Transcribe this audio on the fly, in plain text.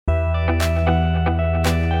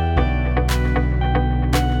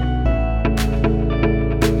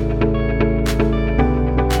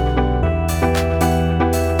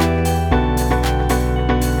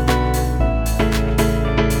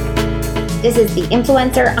This is the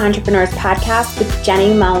Influencer Entrepreneurs Podcast with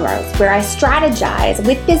Jenny Melrose, where I strategize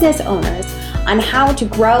with business owners on how to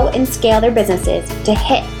grow and scale their businesses to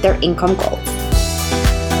hit their income goals.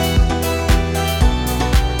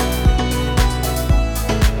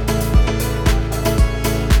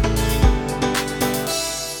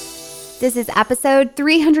 This is episode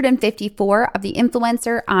 354 of the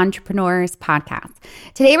Influencer Entrepreneurs Podcast.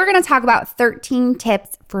 Today, we're going to talk about 13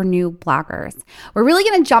 tips for new bloggers. We're really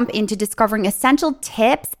going to jump into discovering essential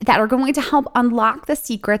tips that are going to help unlock the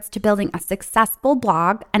secrets to building a successful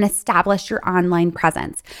blog and establish your online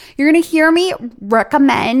presence. You're going to hear me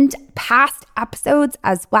recommend past episodes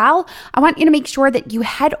as well. I want you to make sure that you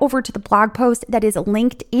head over to the blog post that is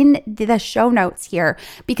linked in the show notes here,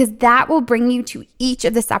 because that will bring you to each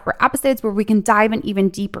of the separate episodes where we can dive in even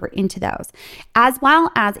deeper into those. As well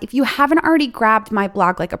as, if you haven't already grabbed my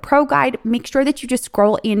Blog Like a Pro guide, make sure that you just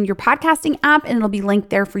scroll in your podcasting app and it'll be linked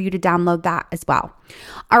there for you to download that as well.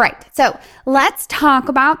 All right, so let's talk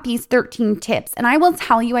about these 13 tips. And I will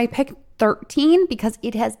tell you, I picked 13 because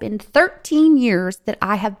it has been 13 years that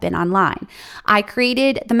I have been online. I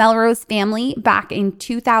created the Melrose family back in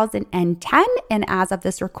 2010, and as of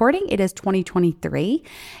this recording, it is 2023.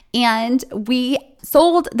 And we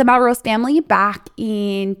sold the Melrose family back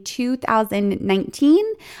in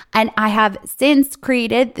 2019, and I have since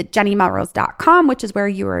created the JennyMelrose.com, which is where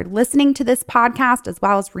you are listening to this podcast as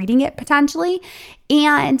well as reading it potentially.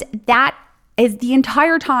 And that is the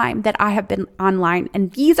entire time that I have been online.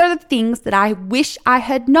 And these are the things that I wish I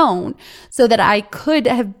had known so that I could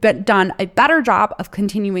have done a better job of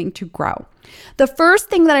continuing to grow. The first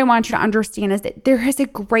thing that I want you to understand is that there is a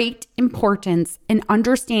great importance in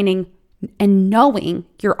understanding and knowing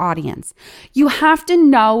your audience. You have to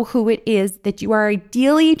know who it is that you are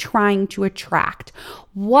ideally trying to attract.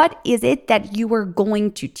 What is it that you are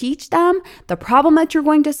going to teach them, the problem that you're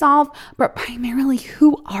going to solve, but primarily,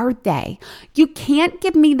 who are they? You can't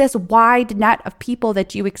give me this wide net of people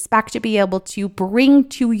that you expect to be able to bring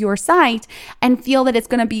to your site and feel that it's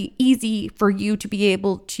going to be easy for you to be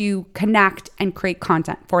able to connect and create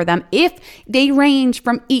content for them if they range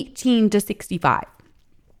from 18 to 65.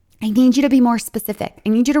 I need you to be more specific. I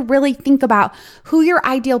need you to really think about who your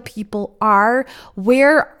ideal people are.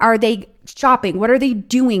 Where are they shopping? What are they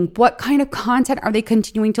doing? What kind of content are they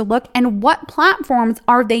continuing to look? And what platforms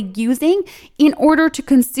are they using in order to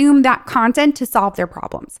consume that content to solve their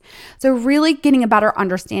problems? So really getting a better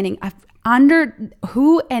understanding of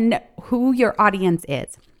who your audience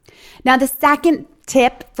is. Now, the second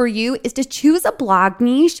tip for you is to choose a blog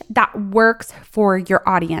niche that works for your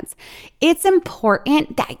audience. It's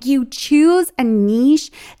important that you choose a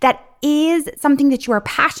niche that is something that you are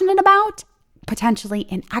passionate about, potentially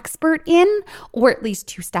an expert in, or at least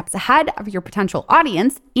 2 steps ahead of your potential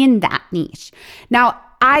audience in that niche. Now,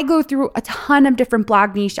 I go through a ton of different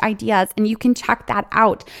blog niche ideas, and you can check that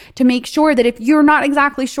out to make sure that if you're not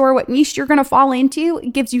exactly sure what niche you're going to fall into,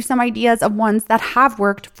 it gives you some ideas of ones that have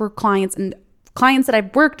worked for clients and clients that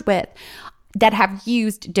I've worked with that have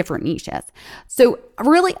used different niches. So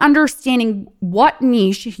really understanding what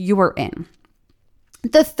niche you are in.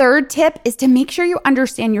 The third tip is to make sure you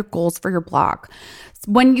understand your goals for your blog.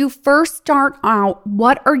 When you first start out,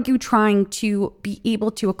 what are you trying to be able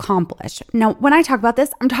to accomplish? Now, when I talk about this,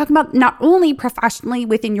 I'm talking about not only professionally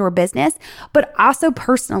within your business, but also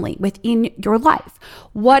personally within your life.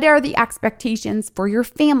 What are the expectations for your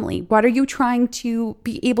family? What are you trying to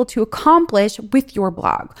be able to accomplish with your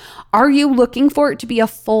blog? Are you looking for it to be a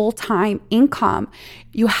full-time income?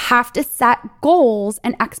 You have to set goals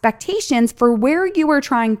and expectations for where you are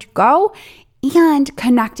trying to go and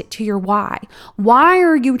connect it to your why. Why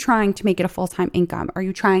are you trying to make it a full-time income? Are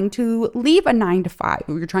you trying to leave a 9 to 5?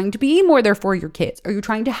 Are you trying to be more there for your kids? Are you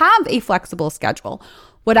trying to have a flexible schedule?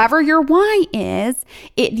 Whatever your why is,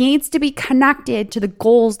 it needs to be connected to the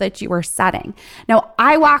goals that you are setting. Now,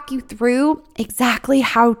 I walk you through exactly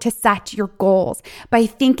how to set your goals by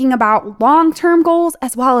thinking about long-term goals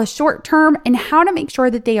as well as short-term and how to make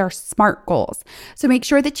sure that they are SMART goals. So make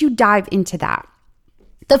sure that you dive into that.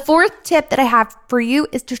 The fourth tip that I have for you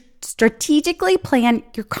is to strategically plan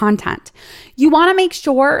your content. You want to make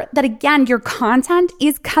sure that, again, your content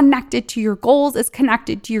is connected to your goals, is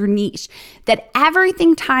connected to your niche, that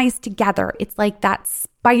everything ties together. It's like that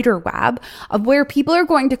spider web of where people are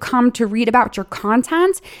going to come to read about your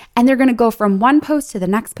content, and they're going to go from one post to the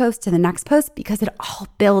next post to the next post because it all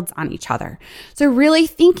builds on each other. So really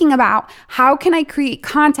thinking about how can I create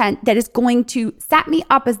content that is going to set me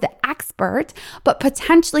up as the expert, but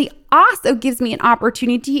potentially also gives me an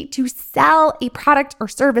opportunity to sell a product or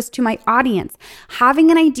service to my audience.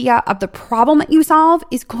 Having an idea of the problem that you solve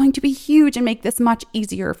is going to be huge and make this much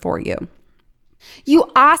easier for you.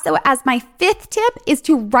 You also, as my fifth tip, is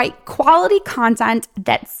to write quality content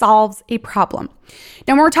that solves a problem.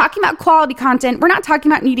 Now, when we're talking about quality content, we're not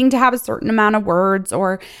talking about needing to have a certain amount of words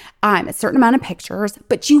or a certain amount of pictures,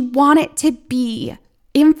 but you want it to be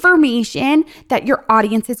information that your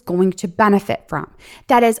audience is going to benefit from,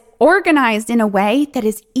 that is organized in a way that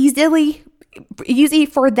is easy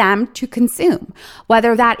for them to consume,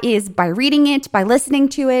 whether that is by reading it, by listening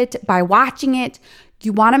to it, by watching it.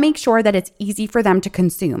 You want to make sure that it's easy for them to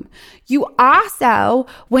consume. You also,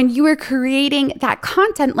 when you are creating that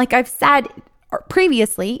content, like I've said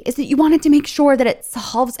previously, is that you wanted to make sure that it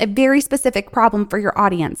solves a very specific problem for your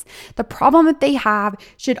audience. The problem that they have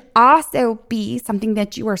should also be something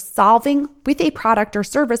that you are solving with a product or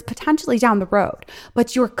service potentially down the road.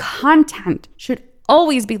 But your content should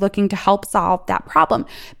always be looking to help solve that problem,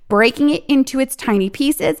 breaking it into its tiny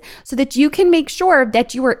pieces so that you can make sure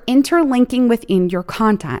that you are interlinking within your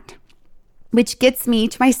content. Which gets me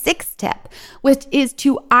to my sixth tip, which is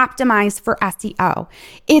to optimize for SEO.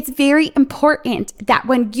 It's very important that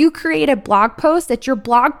when you create a blog post, that your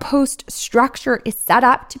blog post structure is set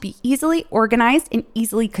up to be easily organized and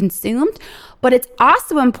easily consumed. But it's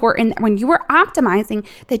also important that when you are optimizing,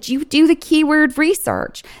 that you do the keyword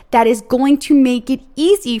research that is going to make it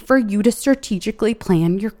easy for you to strategically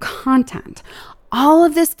plan your content. All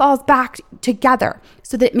of this falls back together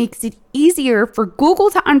so that it makes it easier for Google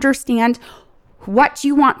to understand what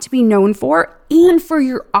you want to be known for and for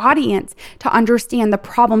your audience to understand the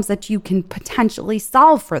problems that you can potentially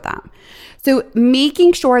solve for them. So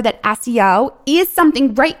making sure that SEO is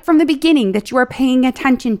something right from the beginning that you are paying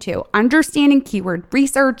attention to, understanding keyword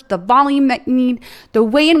research, the volume that you need, the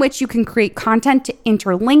way in which you can create content to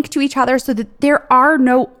interlink to each other so that there are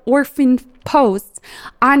no orphan posts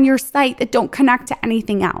on your site that don't connect to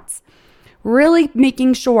anything else. Really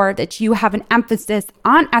making sure that you have an emphasis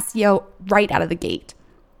on SEO right out of the gate.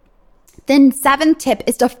 Then seventh tip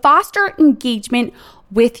is to foster engagement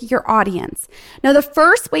with your audience. Now, the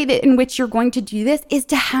first way in which you're going to do this is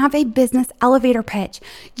to have a business elevator pitch.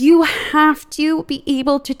 You have to be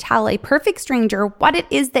able to tell a perfect stranger what it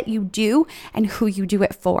is that you do and who you do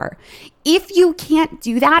it for. If you can't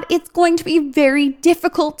do that, it's going to be very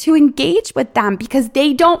difficult to engage with them because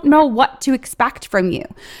they don't know what to expect from you.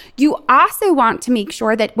 You also want to make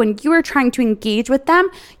sure that when you are trying to engage with them,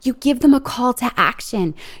 you give them a call to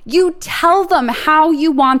action. You tell them how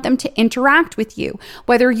you want them to interact with you,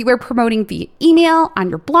 whether you are promoting via email, on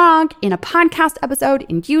your blog, in a podcast episode,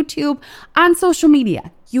 in YouTube, on social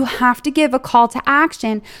media. You have to give a call to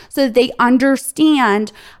action so that they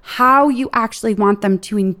understand how you actually want them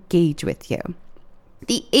to engage with you.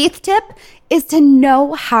 The eighth tip is to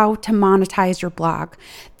know how to monetize your blog.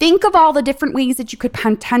 Think of all the different ways that you could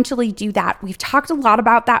potentially do that. We've talked a lot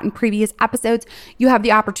about that in previous episodes. You have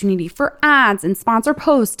the opportunity for ads and sponsor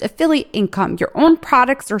posts, affiliate income, your own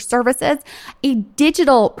products or services, a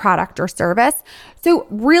digital product or service. So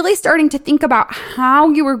really starting to think about how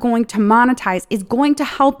you are going to monetize is going to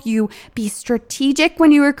help you be strategic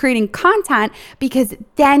when you are creating content, because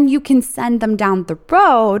then you can send them down the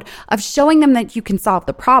road of showing them that you can solve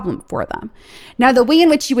the problem for them. Now, the way in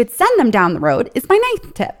which you would send them down the road is my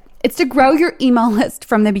ninth tip. It's to grow your email list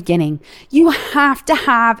from the beginning. You have to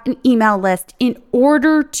have an email list in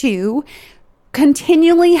order to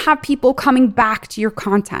continually have people coming back to your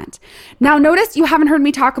content. Now, notice you haven't heard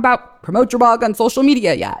me talk about promote your blog on social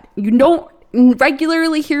media yet. You don't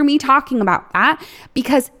regularly hear me talking about that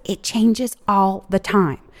because it changes all the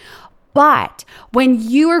time. But when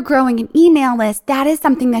you are growing an email list, that is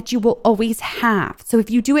something that you will always have. So if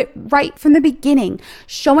you do it right from the beginning,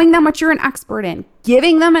 showing them what you're an expert in,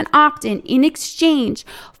 giving them an opt-in in exchange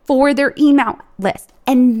for their email list,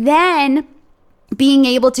 and then being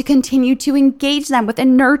able to continue to engage them with a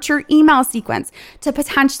nurture email sequence to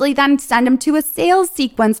potentially then send them to a sales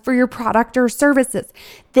sequence for your product or services.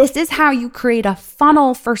 This is how you create a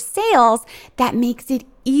funnel for sales that makes it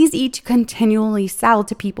easy to continually sell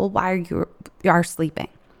to people while you are sleeping.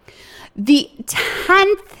 The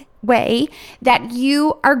 10th way that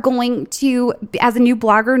you are going to, as a new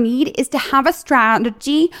blogger, need is to have a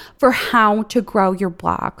strategy for how to grow your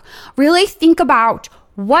blog. Really think about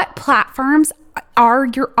what platforms are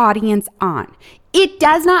your audience on. It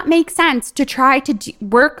does not make sense to try to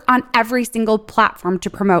work on every single platform to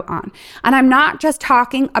promote on. And I'm not just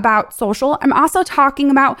talking about social. I'm also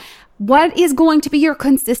talking about What is going to be your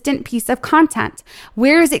consistent piece of content?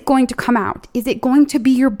 Where is it going to come out? Is it going to be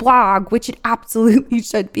your blog, which it absolutely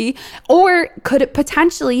should be? Or could it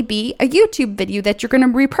potentially be a YouTube video that you're going to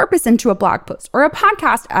repurpose into a blog post, or a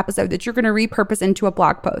podcast episode that you're going to repurpose into a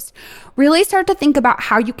blog post? Really start to think about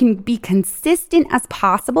how you can be consistent as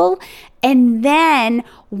possible. And then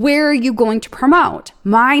where are you going to promote?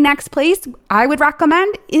 My next place I would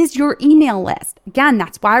recommend is your email list. Again,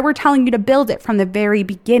 that's why we're telling you to build it from the very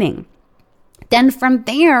beginning. Then from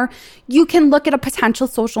there, you can look at a potential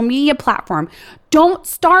social media platform. Don't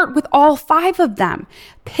start with all 5 of them.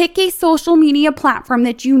 Pick a social media platform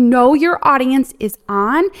that you know your audience is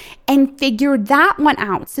on and figure that one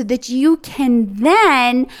out so that you can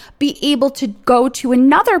then be able to go to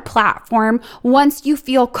another platform once you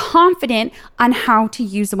feel confident on how to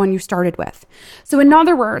use the one you started with. So in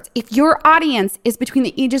other words, if your audience is between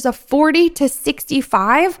the ages of 40 to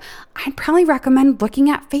 65, I'd probably recommend looking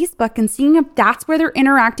at Facebook and seeing if that's where they're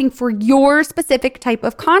interacting for your specific type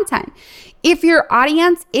of content. If your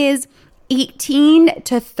audience is 18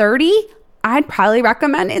 to 30, I'd probably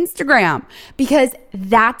recommend Instagram because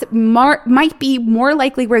that might be more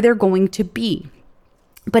likely where they're going to be.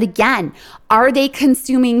 But again, are they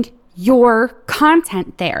consuming your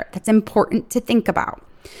content there? That's important to think about.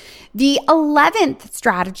 The 11th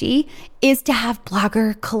strategy is to have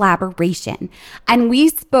blogger collaboration. And we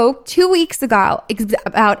spoke 2 weeks ago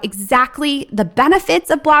about exactly the benefits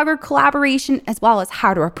of blogger collaboration, as well as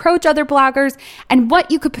how to approach other bloggers and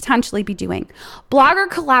what you could potentially be doing. Blogger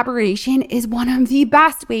collaboration is one of the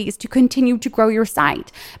best ways to continue to grow your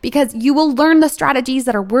site because you will learn the strategies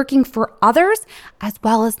that are working for others, as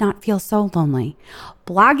well as not feel so lonely.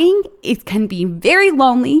 Blogging, it can be very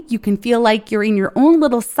lonely. You can feel like you're in your own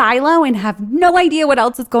little silo and have no idea what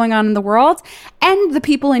else is going on in the world. And the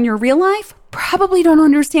people in your real life probably don't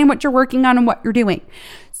understand what you're working on and what you're doing.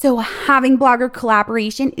 So having blogger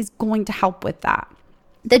collaboration is going to help with that.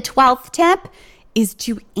 The 12th tip is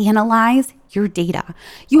to analyze your data.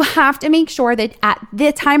 You have to make sure that at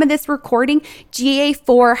the time of this recording,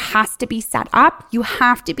 GA4 has to be set up. You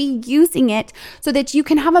have to be using it so that you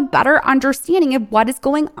can have a better understanding of what is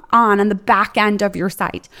going on the back end of your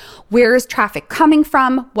site. Where is traffic coming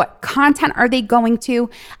from? What content are they going to?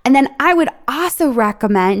 And then I would also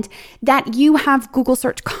recommend that you have Google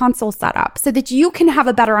Search Console set up so that you can have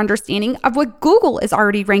a better understanding of what Google is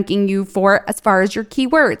already ranking you for as far as your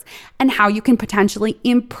keywords and how you can potentially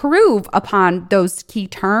improve upon those key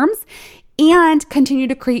terms and continue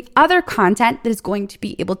to create other content that is going to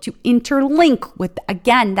be able to interlink with,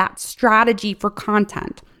 again, that strategy for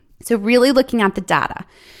content. So really looking at the data.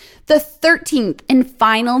 The 13th and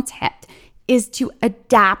final tip is to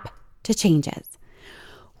adapt to changes.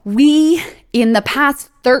 We, in the past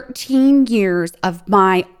 13 years of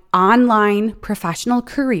my online professional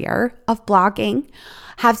career of blogging,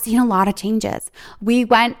 have seen a lot of changes. We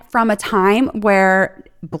went from a time where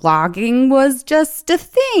blogging was just a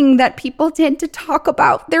thing that people did to talk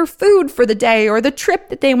about their food for the day or the trip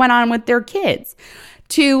that they went on with their kids,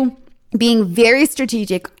 to being very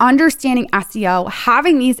strategic, understanding SEO,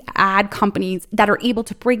 having these ad companies that are able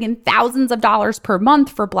to bring in thousands of dollars per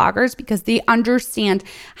month for bloggers because they understand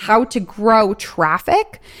how to grow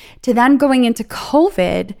traffic, to then going into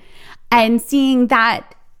COVID and seeing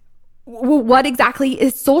that what exactly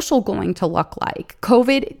is social going to look like?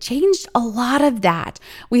 COVID changed a lot of that.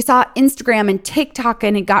 We saw Instagram and TikTok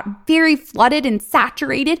and it got very flooded and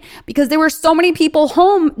saturated because there were so many people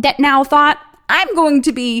home that now thought, I'm going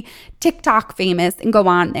to be TikTok famous and go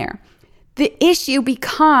on there. The issue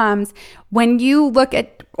becomes when you look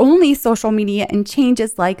at only social media and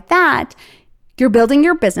changes like that, you're building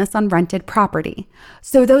your business on rented property.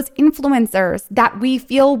 So those influencers that we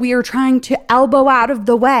feel we are trying to elbow out of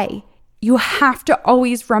the way, you have to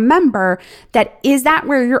always remember that is that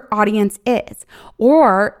where your audience is?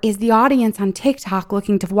 Or is the audience on TikTok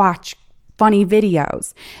looking to watch funny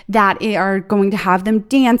videos that are going to have them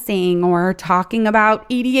dancing or talking about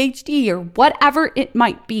ADHD or whatever it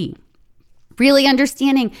might be? Really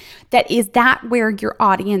understanding that is that where your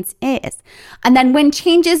audience is. And then when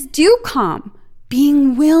changes do come,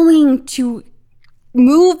 being willing to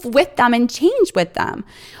move with them and change with them.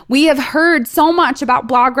 We have heard so much about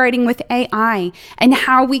blog writing with AI and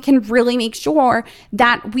how we can really make sure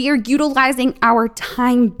that we are utilizing our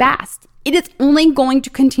time best. It is only going to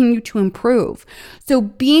continue to improve. So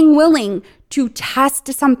being willing to test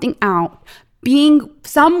something out, being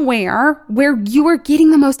somewhere where you are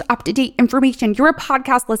getting the most up-to-date information. You're a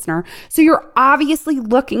podcast listener, so you're obviously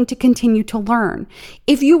looking to continue to learn.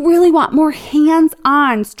 If you really want more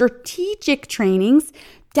hands-on strategic trainings,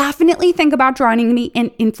 definitely think about joining me in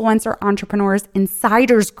Influencer Entrepreneurs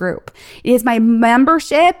Insiders Group. It is my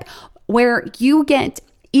membership where you get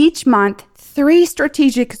each month 3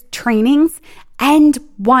 strategic trainings and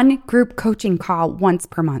 1 group coaching call once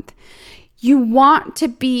per month. You want to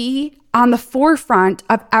be on the forefront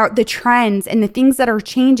of the trends and the things that are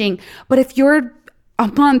changing. But if you're a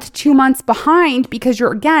month, 2 months behind because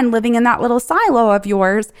you're, again, living in that little silo of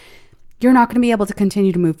yours, you're not going to be able to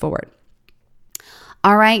continue to move forward.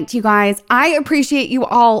 All right, you guys, I appreciate you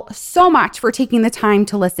all so much for taking the time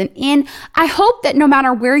to listen in. I hope that no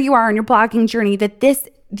matter where you are in your blogging journey, that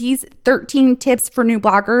these 13 tips for new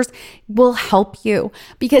bloggers will help you,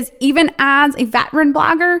 because even as a veteran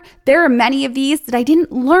blogger, there are many of these that I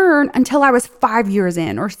didn't learn until I was 5 years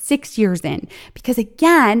in or 6 years in, because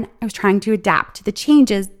again, I was trying to adapt to the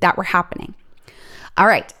changes that were happening. All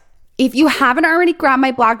right. If you haven't already grabbed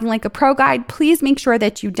my Blogging Like a Pro guide, please make sure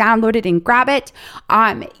that you download it and grab it.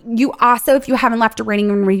 You also, if you haven't left a rating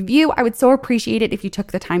and review, I would so appreciate it if you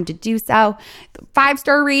took the time to do so.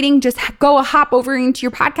 5-star rating, just hop over into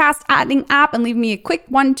your podcast adding app and leave me a quick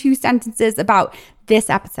 1-2 sentences about this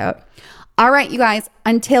episode. All right, you guys,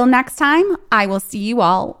 until next time, I will see you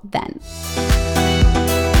all then.